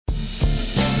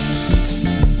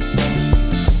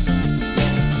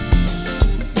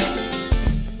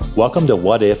Welcome to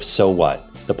What If, So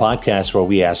What, the podcast where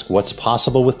we ask what's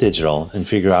possible with digital and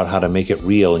figure out how to make it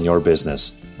real in your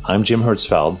business. I'm Jim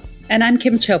Hertzfeld. And I'm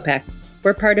Kim Chopak.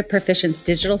 We're part of Perficient's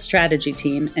digital strategy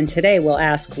team, and today we'll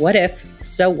ask what if,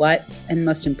 so what, and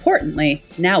most importantly,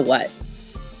 now what?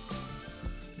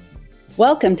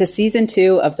 Welcome to Season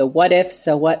 2 of the What If,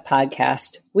 So What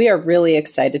podcast. We are really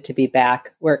excited to be back.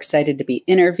 We're excited to be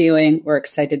interviewing. We're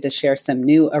excited to share some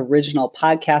new original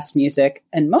podcast music.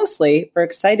 And mostly, we're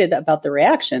excited about the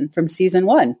reaction from Season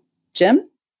 1. Jim?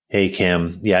 Hey,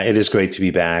 Kim. Yeah, it is great to be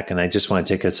back. And I just want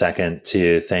to take a second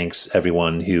to thanks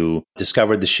everyone who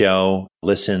discovered the show,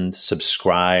 listened,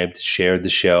 subscribed, shared the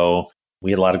show.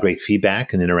 We had a lot of great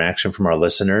feedback and interaction from our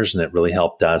listeners, and it really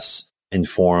helped us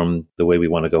inform the way we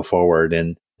want to go forward.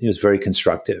 And it was very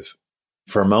constructive.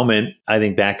 For a moment, I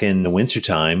think back in the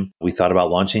wintertime, we thought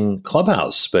about launching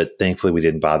Clubhouse, but thankfully we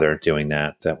didn't bother doing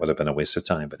that. That would have been a waste of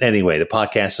time. But anyway, the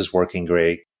podcast is working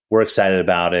great. We're excited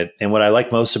about it. And what I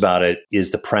like most about it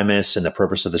is the premise and the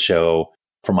purpose of the show,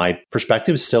 from my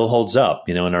perspective, still holds up.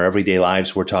 You know, in our everyday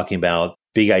lives, we're talking about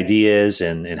big ideas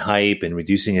and hype and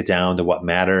reducing it down to what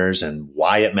matters and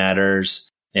why it matters.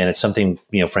 And it's something,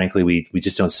 frankly, we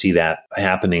just don't see that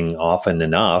happening often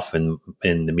enough in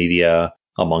the media,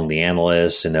 among the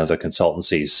analysts and other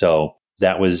consultancies. So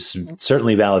that was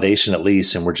certainly validation, at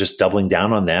least. And we're just doubling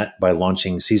down on that by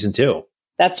launching Season 2.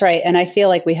 That's right. And I feel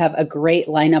like we have a great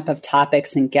lineup of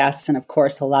topics and guests, and of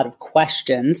course, a lot of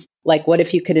questions. Like, what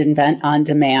if you could invent on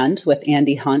demand with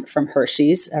Andy Hunt from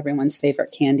Hershey's, everyone's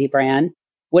favorite candy brand?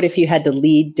 What if you had to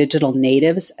lead digital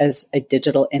natives as a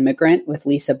digital immigrant with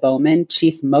Lisa Bowman,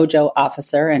 Chief Mojo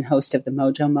Officer and host of the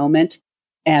Mojo Moment?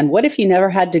 And what if you never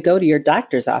had to go to your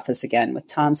doctor's office again with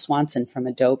Tom Swanson from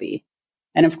Adobe?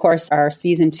 And of course, our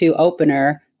Season 2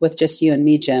 opener with just you and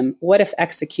me, Jim, what if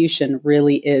execution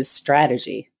really is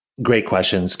strategy? Great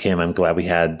questions, Kim. I'm glad we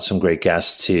had some great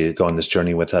guests to go on this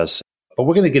journey with us. But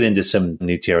we're going to get into some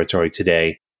new territory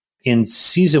today. In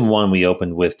Season 1, we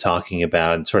opened with talking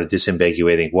about and sort of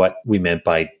disambiguating what we meant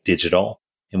by digital.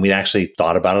 And we actually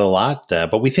thought about it a lot,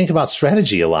 but we think about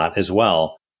strategy a lot as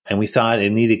well. And we thought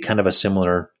it needed kind of a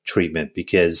similar treatment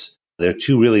because they're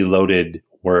two really loaded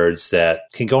words that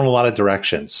can go in a lot of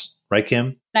directions. Right,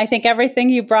 Kim? I think everything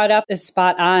you brought up is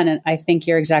spot on. And I think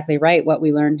you're exactly right. What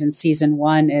we learned in Season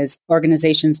 1 is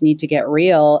organizations need to get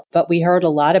real. But we heard a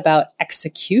lot about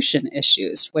execution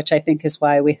issues, which I think is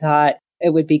why we thought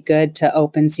it would be good to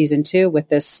open Season 2 with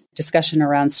this discussion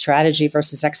around strategy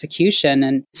versus execution.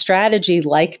 And strategy,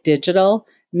 like digital,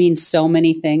 means so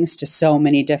many things to so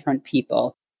many different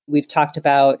people. We've talked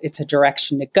about it's a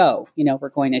direction to go. We're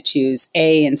going to choose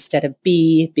A instead of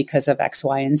B because of X,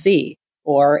 Y, and Z.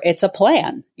 Or it's a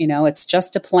plan. It's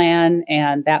just a plan,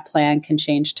 and that plan can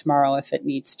change tomorrow if it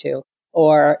needs to.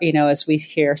 Or, as we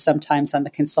hear sometimes on the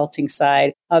consulting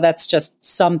side, oh, that's just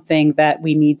something that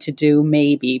we need to do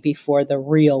maybe before the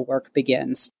real work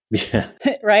begins. Yeah.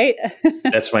 Right?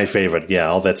 That's my favorite. Yeah.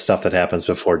 All that stuff that happens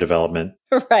before development.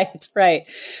 Right.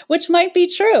 Which might be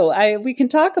true. We can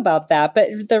talk about that.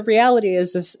 But the reality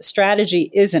is this strategy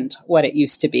isn't what it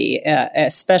used to be,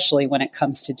 especially when it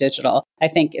comes to digital. I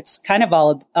think it's kind of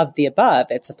all of the above.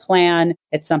 It's a plan.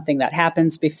 It's something that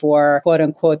happens before, quote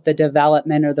unquote, the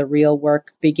development or the real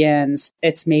work begins.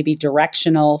 It's maybe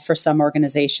directional for some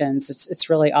organizations. It's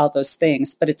really all those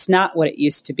things, but it's not what it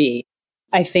used to be.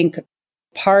 I think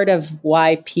part of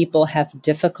why people have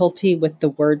difficulty with the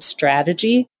word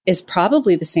strategy is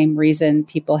probably the same reason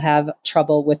people have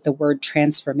trouble with the word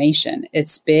transformation.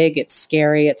 It's big, it's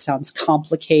scary, it sounds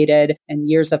complicated, and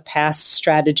years of past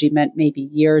strategy meant maybe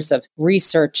years of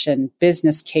research and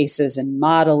business cases and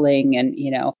modeling and,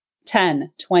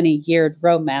 10, 20-year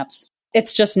roadmaps.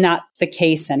 It's just not the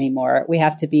case anymore. We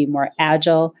have to be more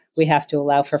agile. We have to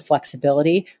allow for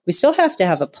flexibility. We still have to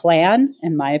have a plan,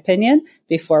 in my opinion,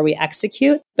 before we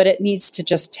execute, but it needs to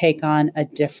just take on a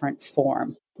different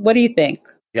form. What do you think?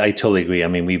 Yeah, I totally agree. I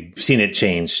mean, we've seen it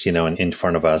change, in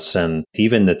front of us. And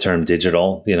even the term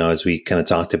digital, as we kind of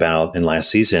talked about in last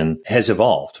season, has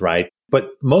evolved, right?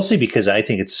 But mostly because I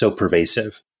think it's so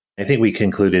pervasive. I think we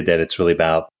concluded that it's really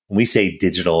about, when we say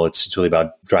digital, it's really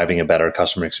about driving a better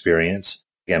customer experience.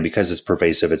 Again, because it's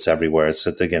pervasive, it's everywhere.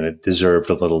 So again, it deserved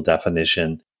a little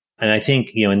definition. And I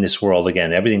think, in this world,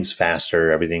 again, everything's faster,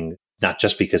 everything, not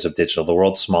just because of digital, the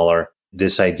world's smaller.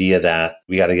 This idea that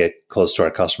we got to get close to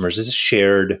our customers is a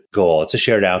shared goal. It's a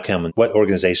shared outcome. And what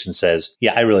organization says,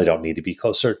 yeah, I really don't need to be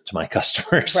closer to my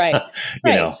customers. Right.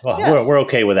 Yes. We're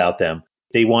okay without them.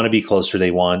 They want to be closer.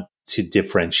 They want to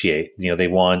differentiate. They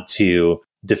want to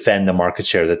defend the market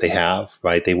share that they have,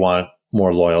 right? They want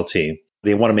more loyalty.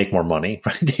 They want to make more money,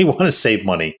 right? They want to save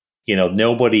money.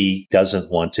 nobody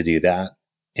doesn't want to do that.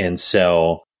 And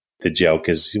so the joke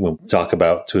is when we talk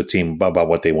about to a team about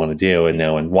what they want to do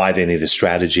and why they need a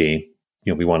strategy.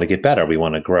 We want to get better. We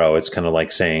want to grow. It's kind of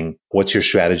like saying, what's your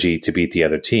strategy to beat the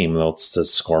other team? Well, it's to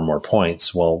score more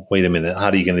points. Well, wait a minute. How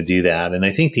are you going to do that? And I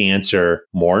think the answer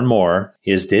more and more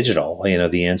is digital.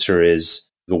 The answer is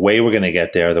the way we're going to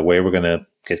get there, the way we're going to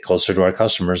get closer to our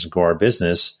customers and grow our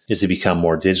business is to become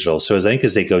more digital. So as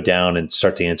they go down and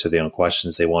start to answer their own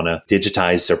questions, they want to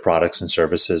digitize their products and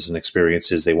services and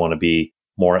experiences. They want to be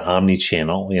more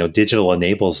omni-channel. Digital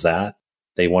enables that.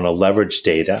 They want to leverage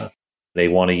data. They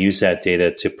want to use that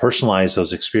data to personalize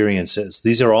those experiences.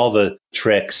 These are all the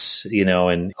tricks,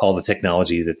 and all the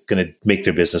technology that's going to make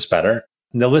their business better.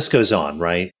 And the list goes on,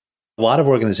 right? A lot of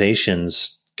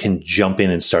organizations can jump in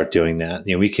and start doing that.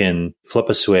 We can flip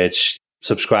a switch,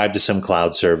 subscribe to some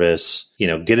cloud service,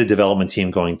 get a development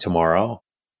team going tomorrow.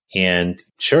 And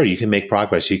sure, you can make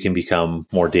progress. You can become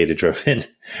more data driven.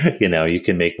 You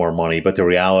can make more money. But the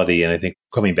reality, and I think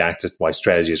coming back to why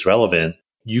strategy is relevant,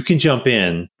 you can jump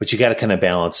in, but you got to kind of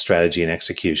balance strategy and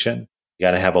execution. You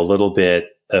got to have a little bit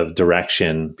of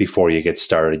direction before you get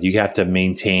started. You have to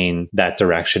maintain that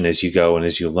direction as you go and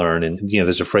as you learn. And,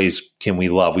 there's a phrase, can we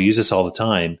love? We use this all the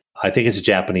time. I think it's a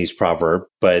Japanese proverb,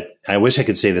 but I wish I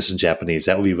could say this in Japanese.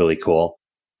 That would be really cool.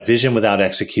 Vision without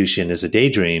execution is a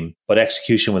daydream, but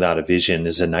execution without a vision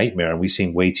is a nightmare. And we've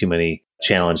seen way too many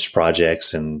challenged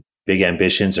projects and big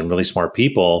ambitions and really smart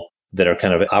people that are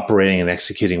kind of operating and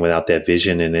executing without that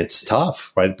vision. And it's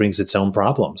tough, right? It brings its own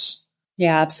problems.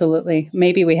 Yeah, absolutely.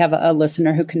 Maybe we have a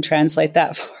listener who can translate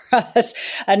that for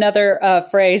us. Another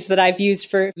phrase that I've used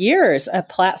for years, a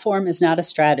platform is not a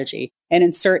strategy. And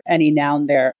insert any noun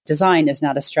there. Design is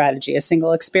not a strategy. A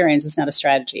single experience is not a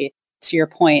strategy. To your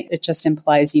point, it just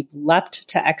implies you've leapt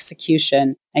to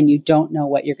execution and you don't know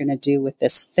what you're going to do with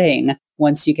this thing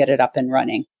once you get it up and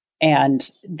running. And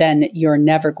then you're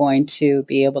never going to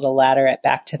be able to ladder it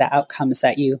back to the outcomes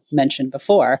that you mentioned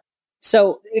before.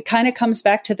 So it kind of comes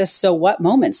back to this so what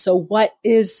moment. So what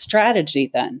is strategy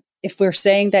then? If we're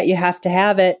saying that you have to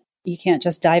have it, you can't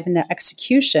just dive into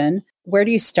execution. Where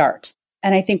do you start?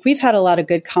 And I think we've had a lot of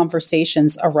good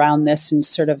conversations around this and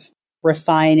sort of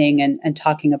refining and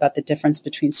talking about the difference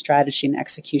between strategy and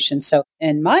execution. So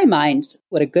in my mind,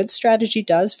 what a good strategy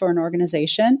does for an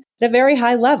organization at a very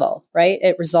high level, right?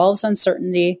 It resolves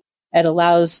uncertainty. It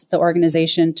allows the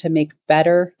organization to make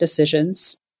better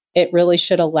decisions. It really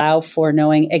should allow for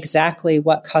knowing exactly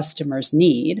what customers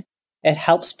need. It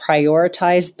helps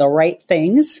prioritize the right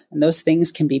things. And those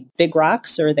things can be big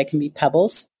rocks or they can be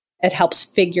pebbles. It helps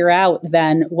figure out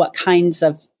then what kinds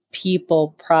of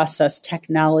people, process,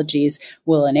 technologies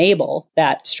will enable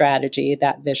that strategy,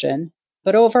 that vision.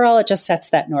 But overall, it just sets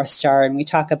that North Star. And we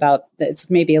talk about, it's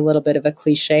maybe a little bit of a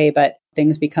cliche, but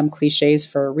things become cliches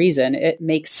for a reason. It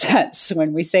makes sense.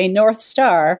 When we say North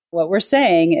Star, what we're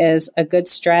saying is a good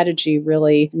strategy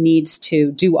really needs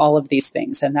to do all of these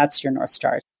things. And that's your North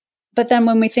Star. But then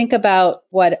when we think about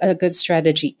what a good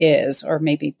strategy is, or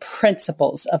maybe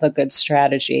principles of a good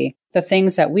strategy, the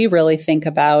things that we really think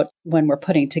about when we're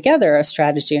putting together a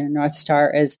strategy and a North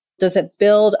Star is, does it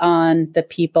build on the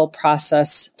people,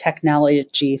 process,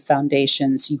 technology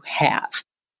foundations you have?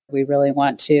 We really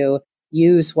want to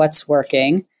use what's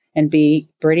working and be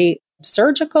pretty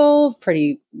surgical,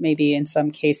 pretty maybe in some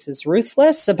cases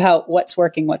ruthless about what's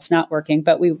working, what's not working,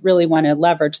 but we really want to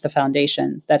leverage the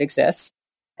foundation that exists.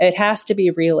 It has to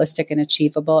be realistic and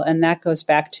achievable. And that goes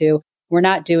back to, we're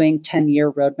not doing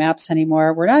 10-year roadmaps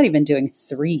anymore. We're not even doing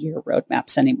 3-year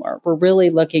roadmaps anymore. We're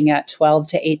really looking at 12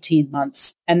 to 18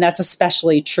 months. And that's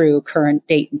especially true current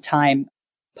date and time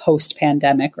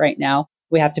post-pandemic right now.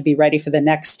 We have to be ready for the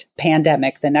next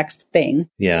pandemic, the next thing.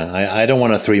 Yeah, I don't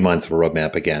want a 3-month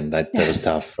roadmap again. That was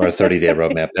tough. Or a 30-day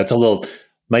roadmap. That's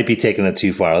might be taking it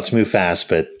too far. Let's move fast,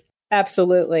 but.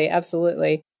 Absolutely.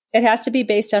 Absolutely. It has to be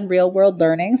based on real world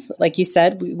learnings. Like you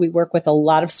said, we work with a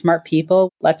lot of smart people.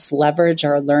 Let's leverage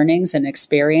our learnings and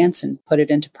experience and put it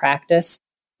into practice.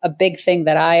 A big thing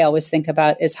that I always think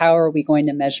about is, how are we going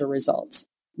to measure results?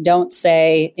 Don't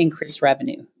say increase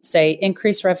revenue. Say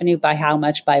increase revenue by how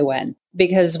much, by when,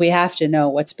 because we have to know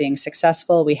what's being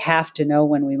successful. We have to know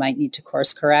when we might need to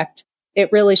course correct. It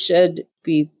really should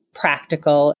be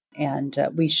practical, and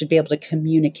we should be able to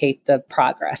communicate the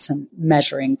progress, and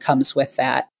measuring comes with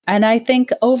that. And I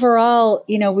think overall,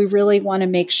 we really want to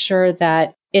make sure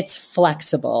that it's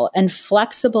flexible,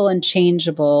 and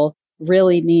changeable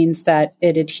really means that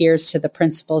it adheres to the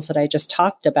principles that I just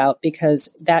talked about, because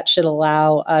that should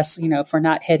allow us, if we're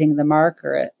not hitting the mark,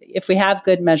 or if we have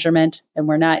good measurement and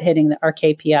we're not hitting our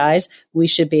KPIs, we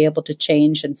should be able to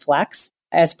change and flex.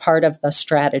 as part of the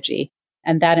strategy.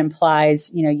 And that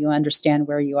implies, you understand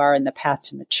where you are in the path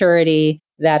to maturity.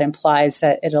 That implies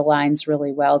that it aligns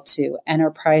really well to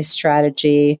enterprise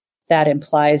strategy. That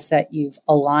implies that you've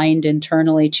aligned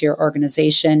internally to your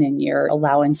organization and you're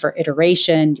allowing for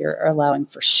iteration, you're allowing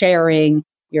for sharing,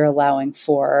 you're allowing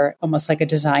for almost like a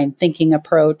design thinking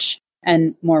approach.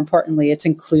 And more importantly, it's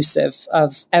inclusive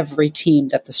of every team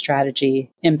that the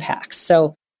strategy impacts.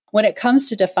 So when it comes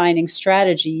to defining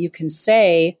strategy, you can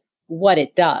say what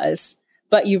it does,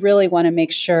 but you really want to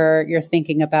make sure you're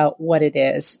thinking about what it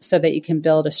is so that you can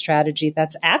build a strategy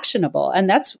that's actionable. And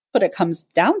that's what it comes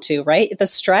down to, right? The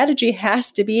strategy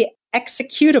has to be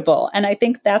executable. And I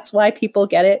think that's why people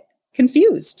get it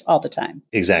confused all the time.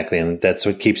 Exactly. And that's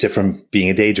what keeps it from being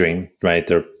a daydream, right?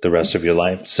 The rest of your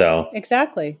life. So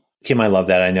exactly. Kim, I love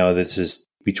that. I know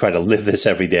we try to live this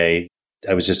every day.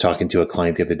 I was just talking to a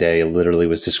client the other day, literally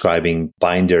was describing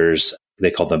binders.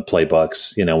 They call them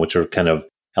playbooks, which are kind of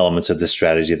elements of the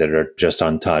strategy that are just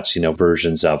untouched,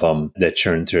 versions of them that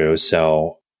churn through.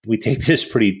 So we take this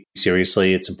pretty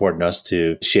seriously. It's important to us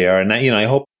to share. And I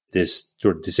hope this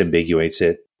sort of disambiguates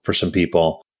it for some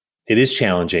people. It is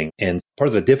challenging. And part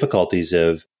of the difficulties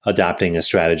of adopting a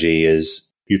strategy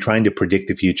is you're trying to predict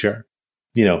the future.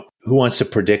 Who wants to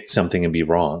predict something and be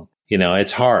wrong?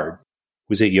 It's hard.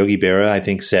 Was it Yogi Berra, I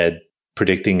think, said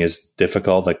predicting is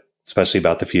difficult, especially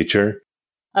about the future?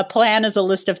 A plan is a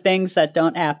list of things that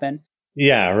don't happen.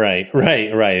 Yeah, right.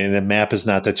 And the map is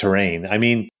not the terrain. I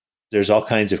mean, there's all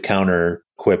kinds of counter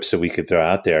quips that we could throw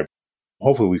out there.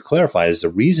 Hopefully we've clarified is the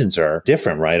reasons are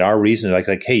different, right? Our reasons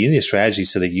are like, hey, you need a strategy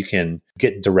so that you can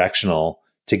get directional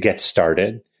to get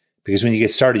started. Because when you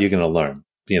get started, you're going to learn.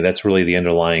 That's really the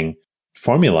underlying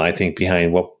formula, I think,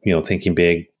 behind what, thinking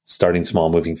big, starting small,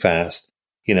 moving fast.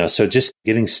 So just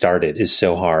getting started is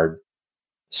so hard.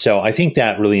 So I think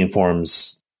that really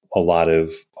informs a lot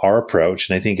of our approach.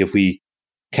 And I think if we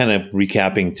kind of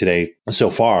recapping today so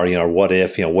far, what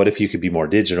if you could be more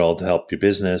digital to help your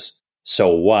business?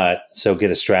 So what? So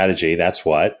get a strategy. That's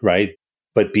what, right?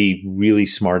 But be really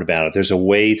smart about it. There's a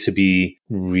way to be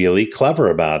really clever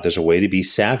about it. There's a way to be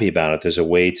savvy about it. There's a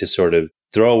way to sort of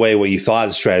throw away what you thought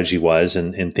a strategy was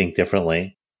and think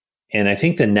differently. And I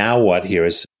think the now what here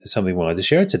is something we wanted to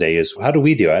share today is how do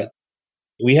we do it?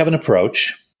 We have an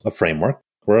approach, a framework.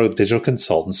 We're a digital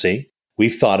consultancy.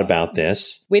 We've thought about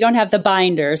this. We don't have the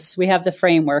binders. We have the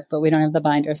framework, but we don't have the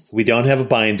binders. We don't have a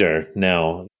binder.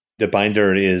 No, the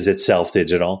binder is itself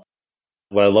digital.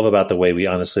 What I love about the way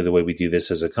we do this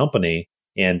as a company,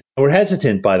 and we're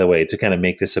hesitant, by the way, to kind of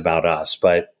make this about us,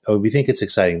 but we think it's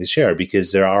exciting to share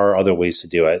because there are other ways to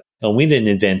do it. And we didn't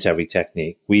invent every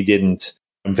technique. We didn't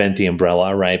invent the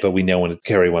umbrella, right? But we know when to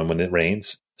carry one when it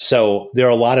rains. So there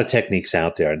are a lot of techniques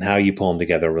out there, and how you pull them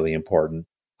together are really important.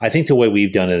 I think the way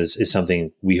we've done it is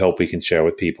something we hope we can share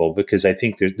with people, because I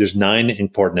think there's 9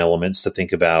 important elements to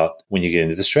think about when you get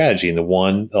into the strategy. And the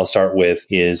one I'll start with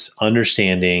is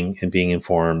understanding and being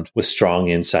informed with strong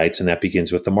insights. And that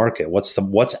begins with the market.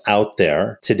 What's out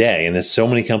there today? And there's so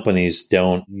many companies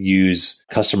don't use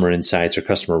customer insights or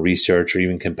customer research or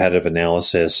even competitive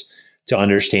analysis to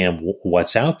understand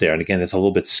what's out there. And again, that's a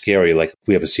little bit scary. Like,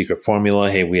 we have a secret formula.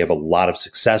 Hey, we have a lot of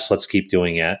success. Let's keep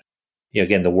doing it.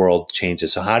 Again, the world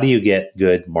changes. So how do you get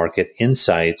good market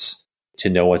insights to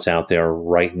know what's out there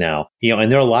right now? And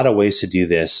there are a lot of ways to do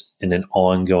this in an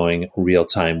ongoing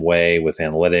real-time way with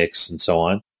analytics and so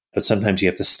on. But sometimes you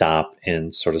have to stop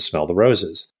and sort of smell the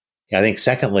roses. I think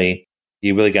secondly,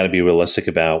 you really got to be realistic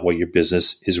about what your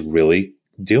business is really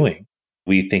doing.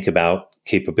 We think about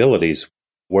capabilities.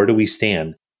 Where do we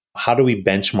stand? How do we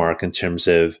benchmark in terms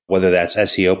of whether that's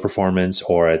SEO performance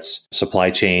or it's supply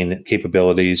chain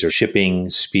capabilities or shipping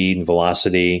speed and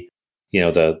velocity,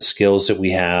 the skills that we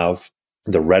have,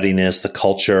 the readiness, the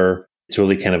culture. It's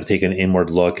really kind of taking an inward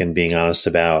look and being honest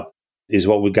about, is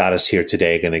what got us here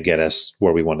today going to get us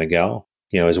where we want to go?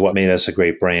 Is what made us a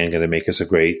great brand going to make us a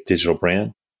great digital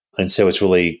brand? And so it's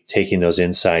really taking those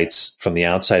insights from the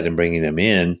outside and bringing them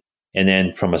in. And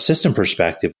then from a system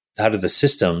perspective, how do the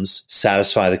systems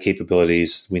satisfy the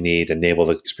capabilities we need, enable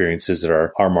the experiences that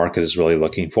our market is really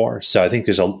looking for? So I think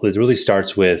it really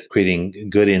starts with creating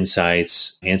good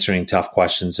insights, answering tough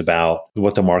questions about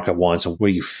what the market wants and where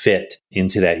you fit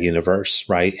into that universe,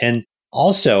 right? And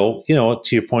also, to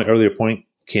your earlier point,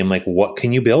 Kim, like, what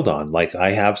can you build on? Like,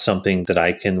 I have something that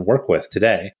I can work with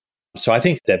today. So I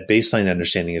think that baseline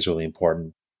understanding is really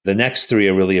important. The next 3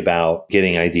 are really about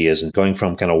getting ideas and going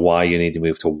from kind of why you need to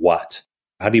move to what.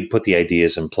 How do you put the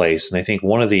ideas in place? And I think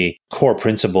one of the core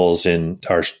principles in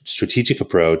our strategic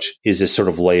approach is this sort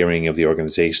of layering of the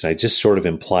organization. I just sort of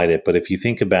implied it, but if you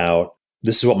think about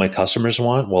this is what my customers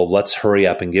want. Well, let's hurry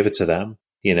up and give it to them.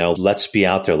 Let's be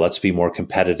out there. Let's be more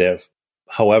competitive.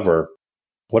 However,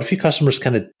 what if your customers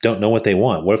kind of don't know what they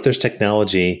want? What if there's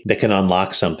technology that can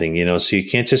unlock something, so you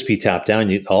can't just be top down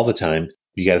all the time.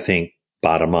 You got to think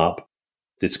bottom up.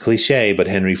 It's cliche, but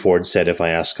Henry Ford said, if I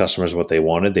asked customers what they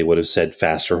wanted, they would have said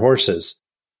faster horses.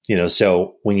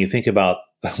 So when you think about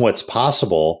what's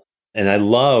possible, and I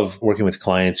love working with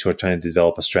clients who are trying to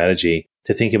develop a strategy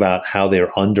to think about how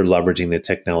they're under leveraging the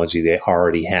technology they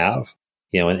already have,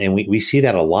 and we see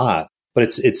that a lot, but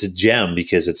it's a gem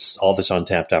because it's all this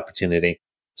untapped opportunity.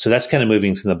 So that's kind of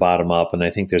moving from the bottom up. And I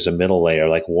think there's a middle layer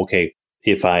like, well, okay,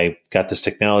 if I got this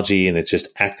technology and it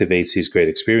just activates these great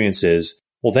experiences,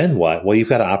 well, then what? Well, you've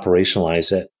got to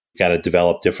operationalize it. You've got to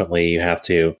develop differently. You have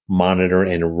to monitor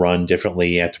and run differently.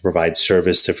 You have to provide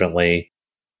service differently.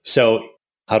 So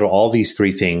how do all these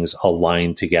three things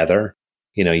align together?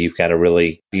 You've got to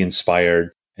really be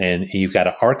inspired and you've got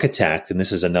to architect. And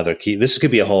this is another key. This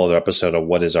could be a whole other episode of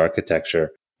what is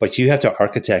architecture, but you have to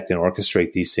architect and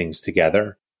orchestrate these things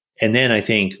together. And then I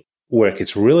think where it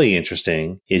gets really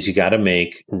interesting is you got to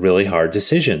make really hard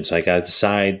decisions. I got to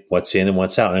decide what's in and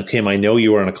what's out. And okay, I know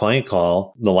you were on a client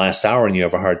call the last hour and you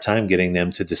have a hard time getting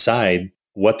them to decide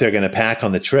what they're going to pack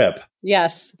on the trip.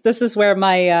 Yes, this is where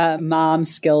my mom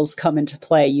skills come into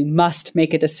play. You must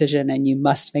make a decision and you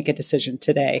must make a decision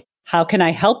today. How can I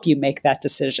help you make that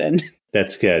decision?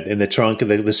 That's good. And the trunk,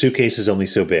 the suitcase is only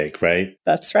so big, right?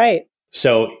 That's right.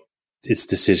 So it's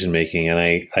decision making. And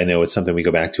I know it's something we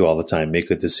go back to all the time. Make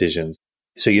good decisions.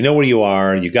 So you know where you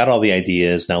are. You got all the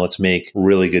ideas. Now let's make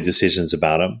really good decisions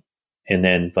about them. And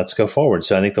then let's go forward.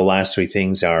 So I think the last three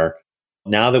things are,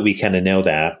 now that we kind of know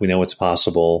that, we know what's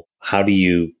possible, how do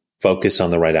you focus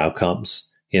on the right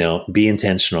outcomes? Be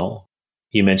intentional.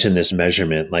 You mentioned this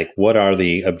measurement, like what are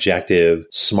the objective,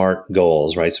 smart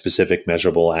goals, right? Specific,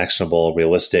 measurable, actionable,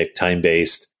 realistic,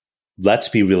 time-based. Let's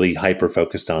be really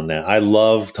hyper-focused on that. I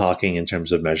love talking in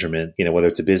terms of measurement, whether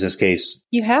it's a business case.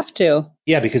 You have to.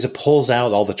 Yeah, because it pulls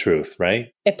out all the truth,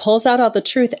 right? It pulls out all the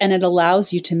truth and it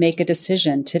allows you to make a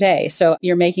decision today. So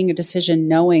you're making a decision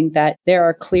knowing that there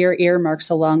are clear earmarks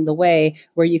along the way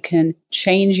where you can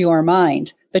change your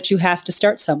mind, but you have to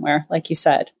start somewhere, like you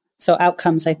said. So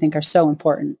outcomes, I think, are so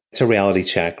important. It's a reality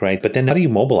check, right? But then how do you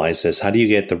mobilize this? How do you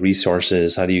get the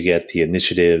resources? How do you get the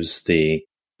initiatives, the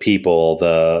people,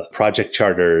 the project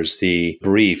charters, the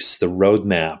briefs, the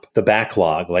roadmap, the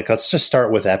backlog? Like, let's just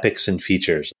start with epics and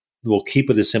features. We'll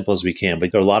keep it as simple as we can,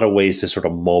 but there are a lot of ways to sort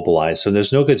of mobilize. So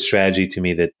there's no good strategy to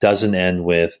me that doesn't end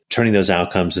with turning those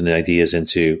outcomes and ideas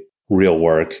into real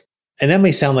work. And that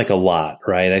may sound like a lot,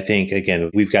 right? I think, again,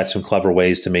 we've got some clever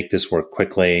ways to make this work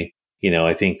quickly.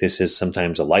 I think this is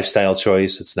sometimes a lifestyle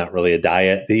choice. It's not really a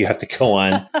diet that you have to go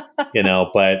on,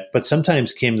 but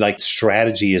sometimes, Kim, like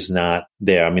strategy is not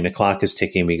there. I mean, the clock is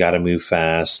ticking. We got to move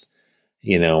fast,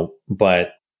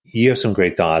 but you have some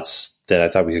great thoughts that I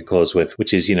thought we could close with,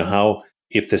 which is, how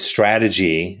if the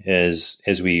strategy is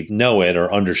as we know it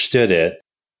or understood it,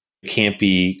 can't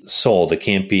be sold, it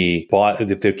can't be bought,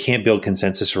 if they can't build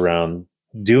consensus around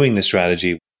doing the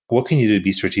strategy, what can you do to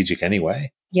be strategic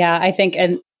anyway? Yeah, I think,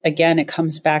 and again, it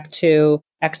comes back to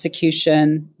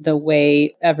execution, the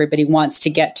way everybody wants to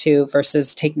get to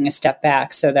versus taking a step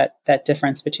back. So that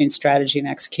difference between strategy and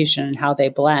execution and how they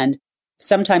blend.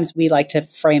 Sometimes we like to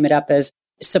frame it up as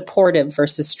supportive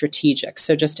versus strategic.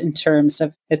 So just in terms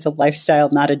of it's a lifestyle,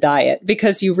 not a diet,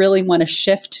 because you really want to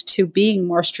shift to being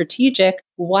more strategic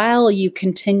while you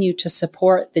continue to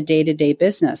support the day-to-day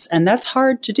business. And that's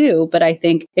hard to do. But I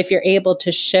think if you're able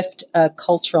to shift a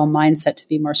cultural mindset to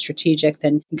be more strategic,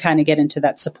 then you kind of get into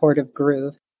that supportive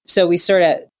groove. So we sort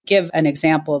of give an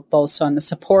example of both. So on the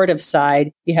supportive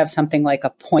side, you have something like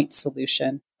a point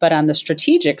solution. But on the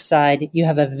strategic side, you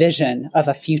have a vision of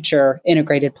a future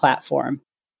integrated platform.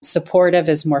 Supportive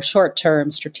is more short-term,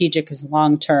 strategic is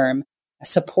long-term.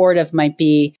 Supportive might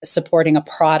be supporting a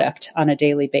product on a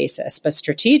daily basis, but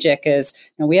strategic is,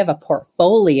 we have a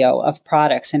portfolio of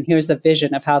products and here's a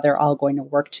vision of how they're all going to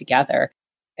work together.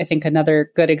 I think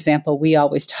another good example we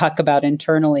always talk about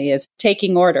internally is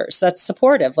taking orders. That's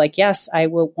supportive. Like, yes, I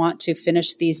will want to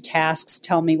finish these tasks.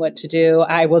 Tell me what to do.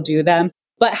 I will do them.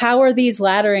 But how are these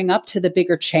laddering up to the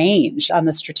bigger change on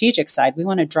the strategic side? We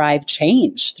want to drive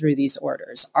change through these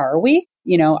orders. Are we?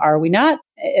 Are we not?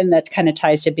 And that kind of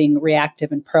ties to being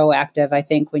reactive and proactive. I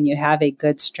think when you have a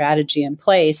good strategy in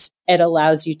place, it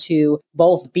allows you to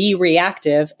both be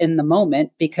reactive in the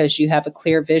moment because you have a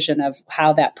clear vision of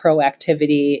how that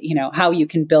proactivity, how you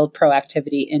can build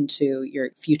proactivity into your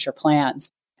future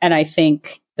plans. And I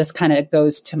think this kind of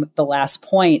goes to the last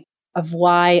point. of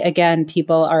why, again,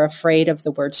 people are afraid of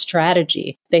the word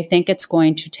strategy. They think it's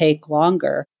going to take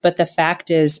longer. But the fact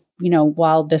is,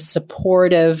 while the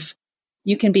supportive,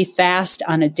 you can be fast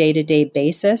on a day-to-day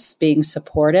basis, being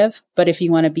supportive. But if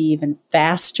you want to be even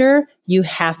faster, you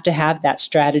have to have that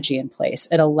strategy in place.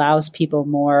 It allows people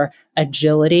more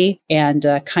agility and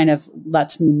kind of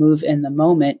lets me move in the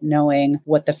moment, knowing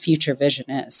what the future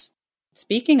vision is.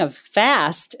 Speaking of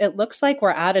fast, it looks like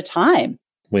we're out of time.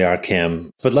 We are,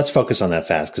 Kim, but let's focus on that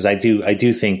fast, because I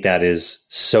do think that is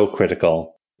so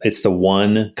critical. It's the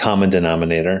one common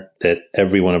denominator that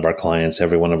every one of our clients,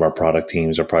 every one of our product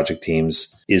teams or project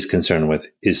teams is concerned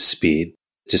with is speed.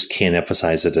 Just can't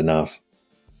emphasize it enough.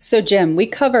 So, Jim, we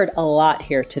covered a lot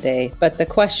here today, but the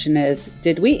question is,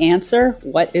 did we answer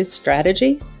what is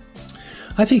strategy?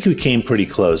 I think we came pretty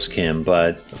close, Kim,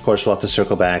 but of course we'll have to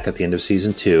circle back at the end of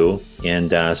season 2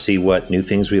 and see what new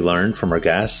things we learned from our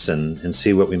guests and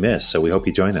see what we missed. So we hope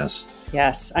you join us.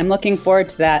 Yes, I'm looking forward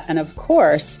to that. And of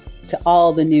course, to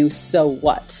all the new so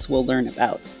whats we'll learn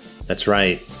about. That's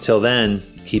right. Till then,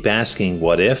 keep asking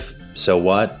what if, so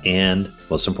what, and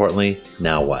most importantly,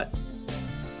 now what?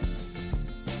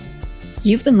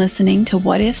 You've been listening to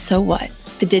What If, So What?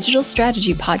 The digital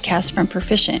strategy podcast from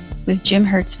Perficient with Jim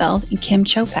Hertzfeld and Kim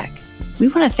Chopek. We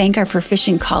want to thank our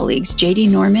Perficient colleagues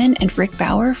JD Norman and Rick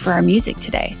Bauer for our music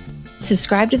today.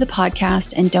 Subscribe to the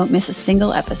podcast and don't miss a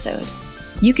single episode.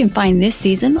 You can find this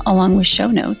season along with show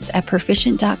notes at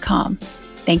perficient.com.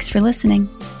 Thanks for listening.